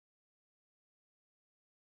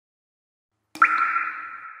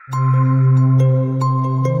So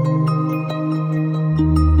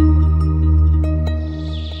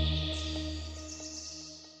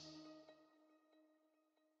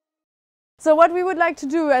what we would like to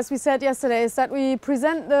do, as we said yesterday, is that we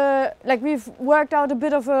present we've worked out a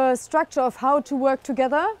bit of a structure of how to work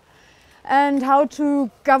together and how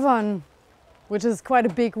to govern, which is quite a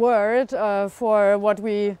big word for what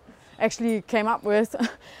we actually came up with,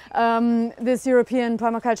 this European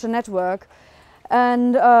Permaculture Network.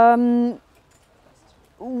 And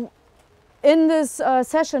in this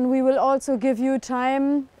session we will also give you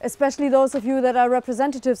time, especially those of you that are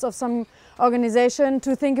representatives of some organization,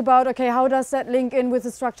 to think about, okay, how does that link in with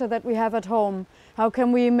the structure that we have at home? How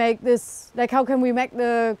can we make this, how can we make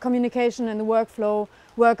the communication and the workflow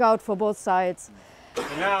work out for both sides?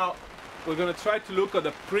 And now we're going to try to look at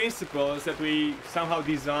the principles that we somehow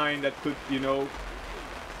designed that could,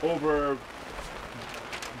 overdrive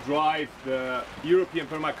the European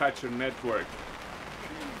Permaculture Network.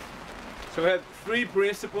 So we have three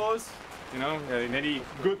principles. In any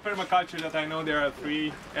good permaculture that I know, there are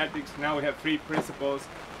three ethics. Now we have three principles.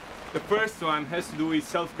 The first one has to do with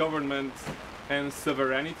self-government and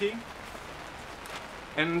sovereignty,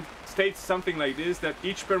 and states something like this: that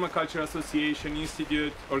each permaculture association,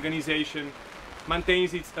 institute, organization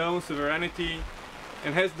maintains its own sovereignty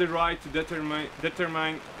and has the right to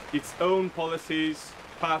determine its own policies,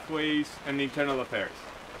 pathways, and internal affairs.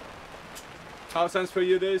 How sounds for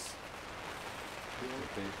you this?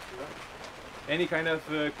 Okay. Any kind of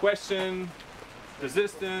question,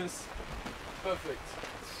 resistance? Perfect.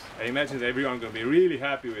 I imagine that everyone's going to be really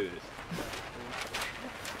happy with this.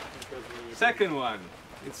 Second one,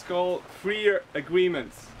 it's called freer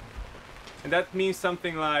agreements. And that means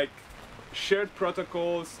something like shared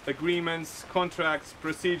protocols, agreements, contracts,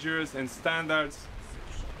 procedures, and standards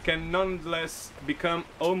can nonetheless become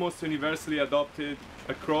almost universally adopted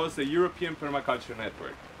across the European Permaculture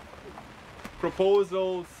Network.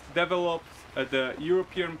 Proposals developed at the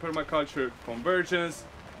European Permaculture Convergence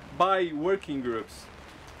by working groups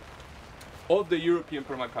of the European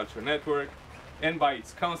Permaculture Network and by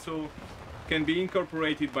its council can be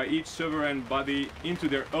incorporated by each sovereign body into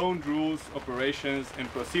their own rules, operations, and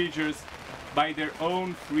procedures by their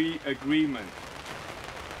own free agreement.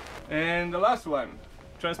 And the last one,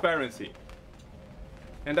 transparency.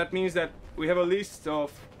 And that means that we have a list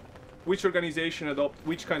of which organization adopt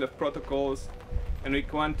which kind of protocols, and we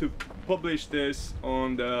want to publish this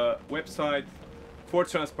on the website for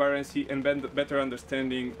transparency and better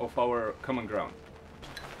understanding of our common ground.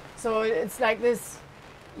 So it's like this: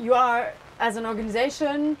 you are, as an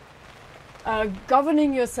organization,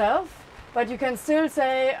 governing yourself, but you can still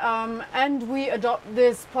say, and we adopt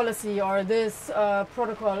this policy or this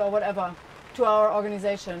protocol or whatever to our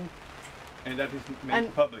organization. And that is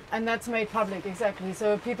made public. And that's made public, exactly.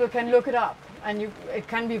 So people can look it up, and it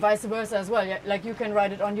can be vice versa as well. Like you can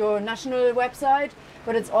write it on your national website,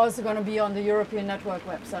 but it's also going to be on the European Network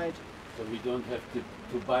website. So we don't have to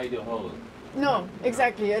buy the whole. No,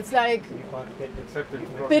 exactly. It's like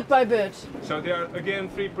bit by bit. So there are again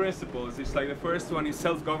three principles. It's like the first one is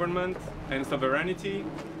self-government and sovereignty.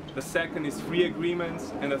 The second is free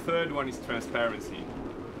agreements, and the third one is transparency.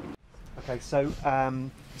 Okay, so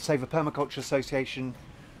the Permaculture Association,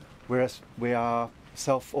 we are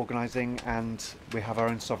self-organising and we have our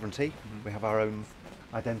own sovereignty. Mm-hmm. We have our own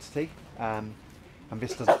identity, and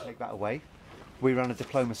this doesn't take that away. We run a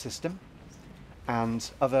diploma system, and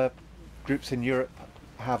other groups in Europe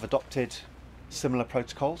have adopted similar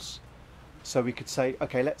protocols. So we could say,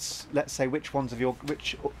 okay, let's say which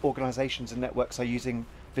organisations and networks are using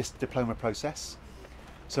this diploma process.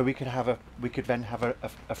 So we could then have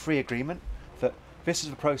a free agreement that this is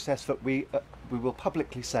the process that we will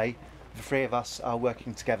publicly say the three of us are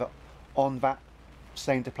working together on that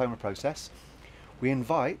same diploma process. We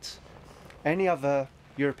invite any other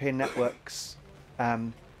European networks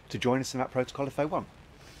to join us in that protocol if they want.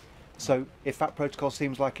 So if that protocol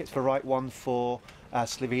seems like it's the right one for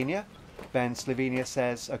Slovenia, then Slovenia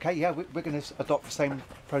says, okay, yeah, we're going to adopt the same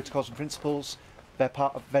protocols and principles. They're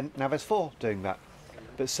part of, now there's four doing that.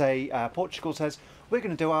 But say Portugal says, we're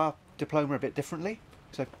going to do our diploma a bit differently.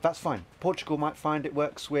 So that's fine. Portugal might find it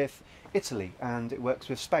works with Italy and it works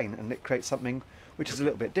with Spain, and it creates something which is a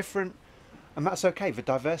little bit different. And that's okay. The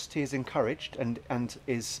diversity is encouraged and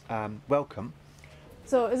is welcome.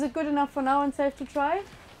 So is it good enough for now and safe to try?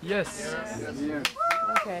 Yes. Yes. Yes.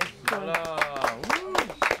 Okay. Cool.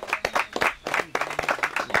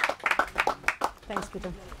 Thanks,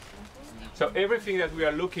 Peter. So everything that we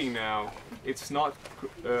are looking now, it's not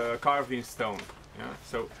carved in stone. Yeah?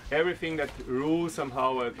 So everything that rules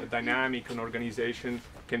somehow a dynamic, an organization,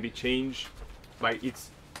 can be changed by its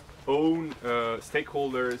own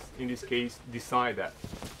stakeholders, in this case, decide that.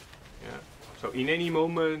 Yeah. So in any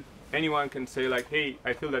moment, anyone can say like, hey,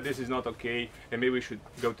 I feel that this is not okay, and maybe we should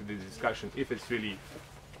go to this discussion if it's really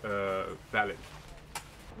valid.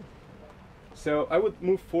 So I would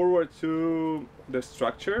move forward to the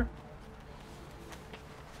structure.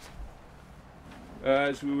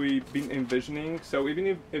 As we've been envisioning. So we've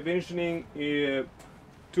been envisioning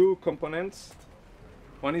two components.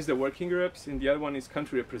 One is the working groups, and the other one is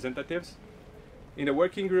country representatives. In the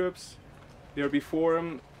working groups, they'll be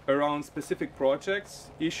formed around specific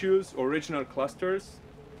projects, issues, or regional clusters.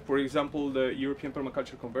 For example, the European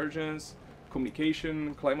Permaculture Convergence,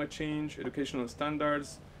 communication, climate change, educational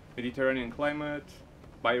standards, Mediterranean climate,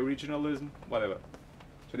 bioregionalism, whatever.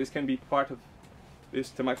 So this can be part of these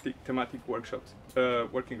thematic workshops,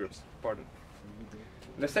 working groups, pardon.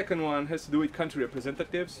 The second one has to do with country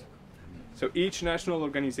representatives. So each national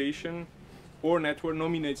organization or network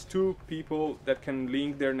nominates two people that can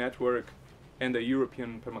link their network and the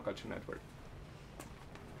European Permaculture Network.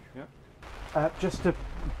 Yeah. Just to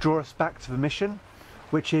draw us back to the mission,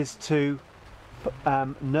 which is to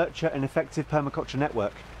nurture an effective permaculture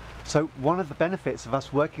network. So one of the benefits of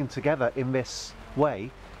us working together in this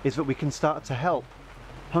way is that we can start to help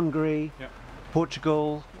Hungary, Yeah.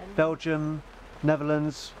 Portugal, Belgium,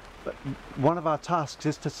 Netherlands. But one of our tasks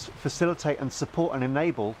is to facilitate and support and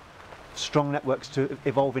enable strong networks to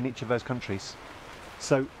evolve in each of those countries.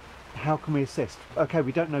 So how can we assist? Okay,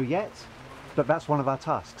 we don't know yet, but that's one of our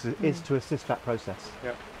tasks, is to assist that process.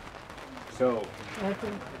 Yeah. So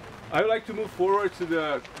I would like to move forward to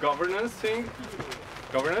the governance thing.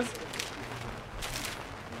 Governance.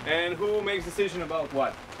 And who makes decision about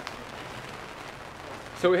what?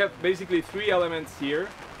 So we have basically three elements here.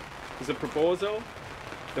 There's a proposal.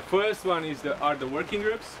 The first one is are the working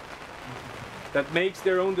groups that makes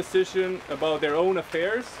their own decision about their own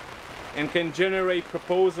affairs and can generate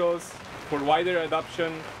proposals for wider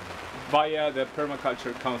adoption via the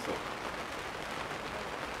Permaculture Council.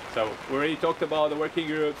 So we already talked about the working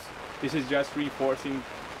groups. This is just reinforcing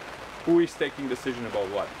who is taking decision about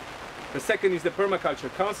what. The second is the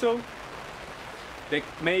Permaculture Council that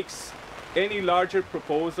makes any larger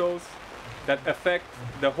proposals that affect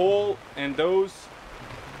the whole, and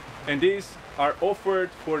these are offered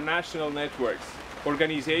for national networks,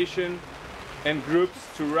 organization and groups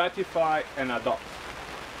to ratify and adopt.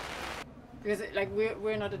 Because like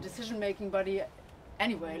we're not a decision-making body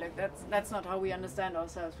anyway. Like that's not how we understand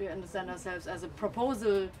ourselves. We understand ourselves as a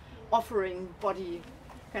proposal offering body,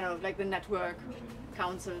 kind of like the network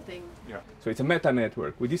council thing. Yeah. So it's a meta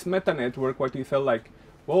network. With this meta network, what we felt like,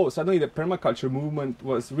 whoa, suddenly the permaculture movement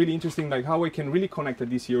was really interesting, like how I can really connect at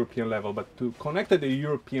this European level. But to connect at the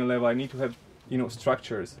European level, I need to have,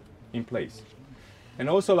 structures in place. And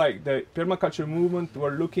also like the permaculture movement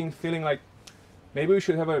were feeling like maybe we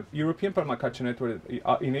should have a European permaculture network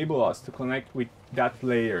that enable us to connect with that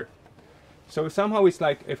layer. So somehow it's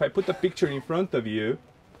like if I put a picture in front of you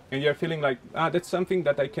and you're feeling like, that's something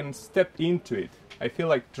that I can step into it. I feel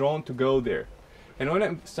like drawn to go there. And when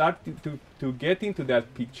I started to get into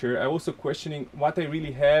that picture, I also questioning what I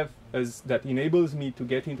really have as that enables me to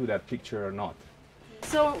get into that picture or not.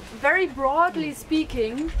 So very broadly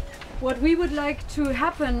speaking, what we would like to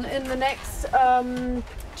happen in the next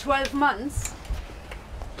 12 months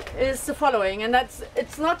is the following, and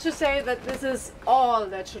it's not to say that this is all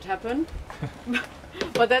that should happen,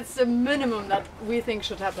 but that's the minimum that we think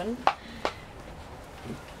should happen.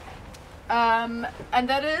 And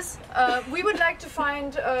that is, we would like to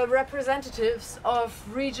find representatives of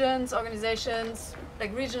regions, organizations,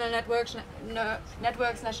 like regional networks,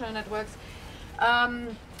 national networks,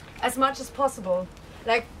 as much as possible.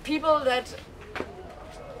 Like people that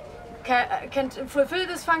can fulfill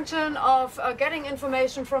this function of getting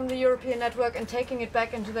information from the European network and taking it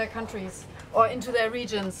back into their countries or into their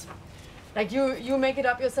regions. Like you make it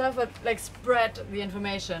up yourself, but like spread the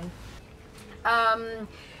information.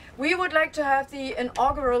 We would like to have the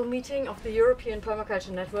inaugural meeting of the European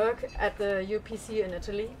Permaculture Network at the UPC in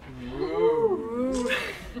Italy.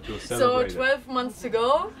 So 12 months to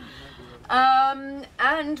go.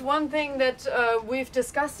 And one thing that we've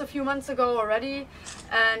discussed a few months ago already,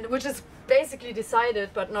 and which is basically decided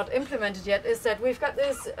but not implemented yet, is that we've got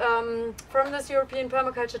this, from this European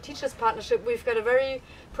Permaculture Teachers Partnership, we've got a very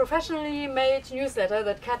professionally made newsletter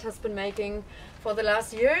that Kat has been making for the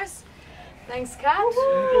last years. Thanks, Kat.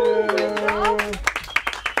 Good job.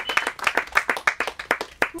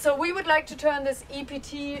 So we would like to turn this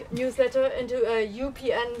EPT newsletter into a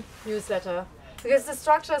EuPN newsletter. Because the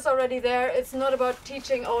structure is already there. It's not about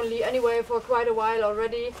teaching only anyway for quite a while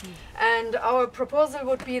already. And our proposal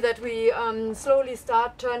would be that we slowly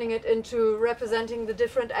start turning it into representing the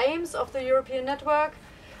different aims of the European network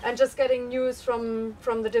and just getting news from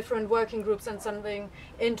the different working groups and something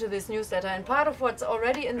into this newsletter. And part of what's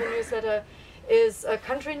already in the newsletter is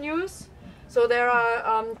country news. So there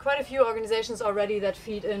are quite a few organizations already that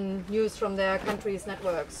feed in news from their countries'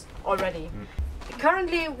 networks already.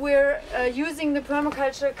 Currently we're using the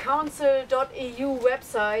permaculturecouncil.eu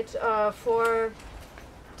website for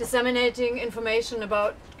disseminating information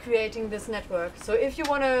about creating this network. So if you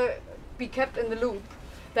want to be kept in the loop,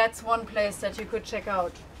 that's one place that you could check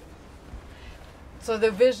out. So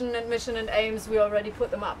the vision and mission and aims, we already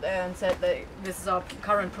put them up there and said that this is our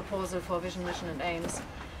current proposal for vision, mission and aims.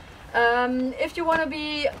 If you want to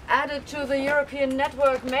be added to the European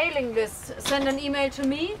network mailing list, send an email to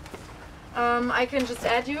me. I can just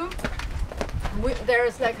add you.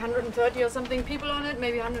 There's like 130 or something people on it,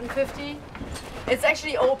 maybe 150. It's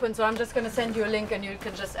actually open, so I'm just going to send you a link and you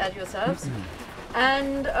can just add yourselves.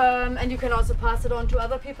 And you can also pass it on to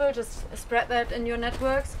other people, just spread that in your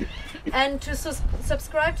networks. And to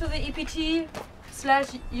subscribe to the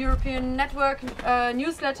EPT/European Network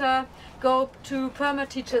newsletter, go to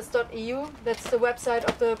permateachers.eu. That's the website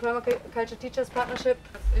of the Permaculture Teachers Partnership.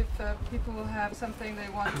 If people have something they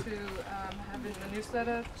want to have in the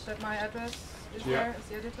newsletter, that my address is there as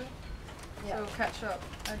the editor. Yeah. So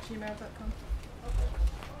catchup@gmail.com.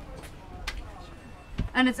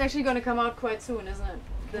 And it's actually going to come out quite soon, isn't it?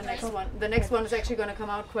 The next one. The next one is actually going to come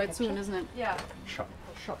out quite soon, isn't it? Yeah. Shop.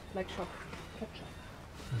 Shop, like shop.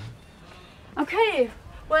 Okay.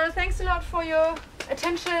 Well, thanks a lot for your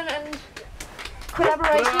attention and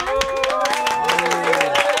collaboration.